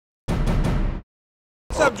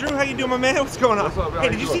up, Drew? How you doing, my man? What's going on? What's up, man? Hey,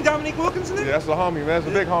 did you see Dominique Wilkinson there? Yeah, that's a homie, man. That's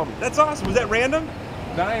a big homie. That's awesome. Was that random?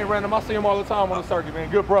 Nah, I ain't random. I see him all the time on the circuit, man.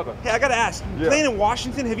 Good brother. Hey, I gotta ask. Yeah. Playing in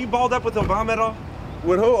Washington, have you balled up with Obama at all?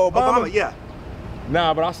 With who? Obama? Yeah.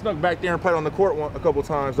 Nah, but I snuck back there and played on the court a couple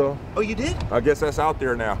times, though. Oh, you did? I guess that's out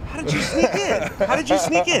there now. How did you sneak in? How did you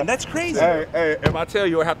sneak in? That's crazy. Hey, if I tell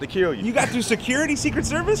you, I have to kill you. You got through security, Secret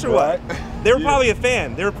Service, or what? They were probably a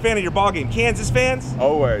fan. They were a fan of your ball game. Kansas fans?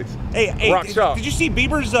 Always. Hey, Rock shop. Did you see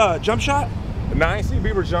Bieber's jump shot? Nah, I ain't see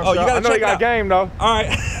Bieber's jump shot. You gotta I know check he got it out. game, though. All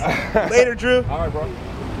right. Later, Drew. All right, bro.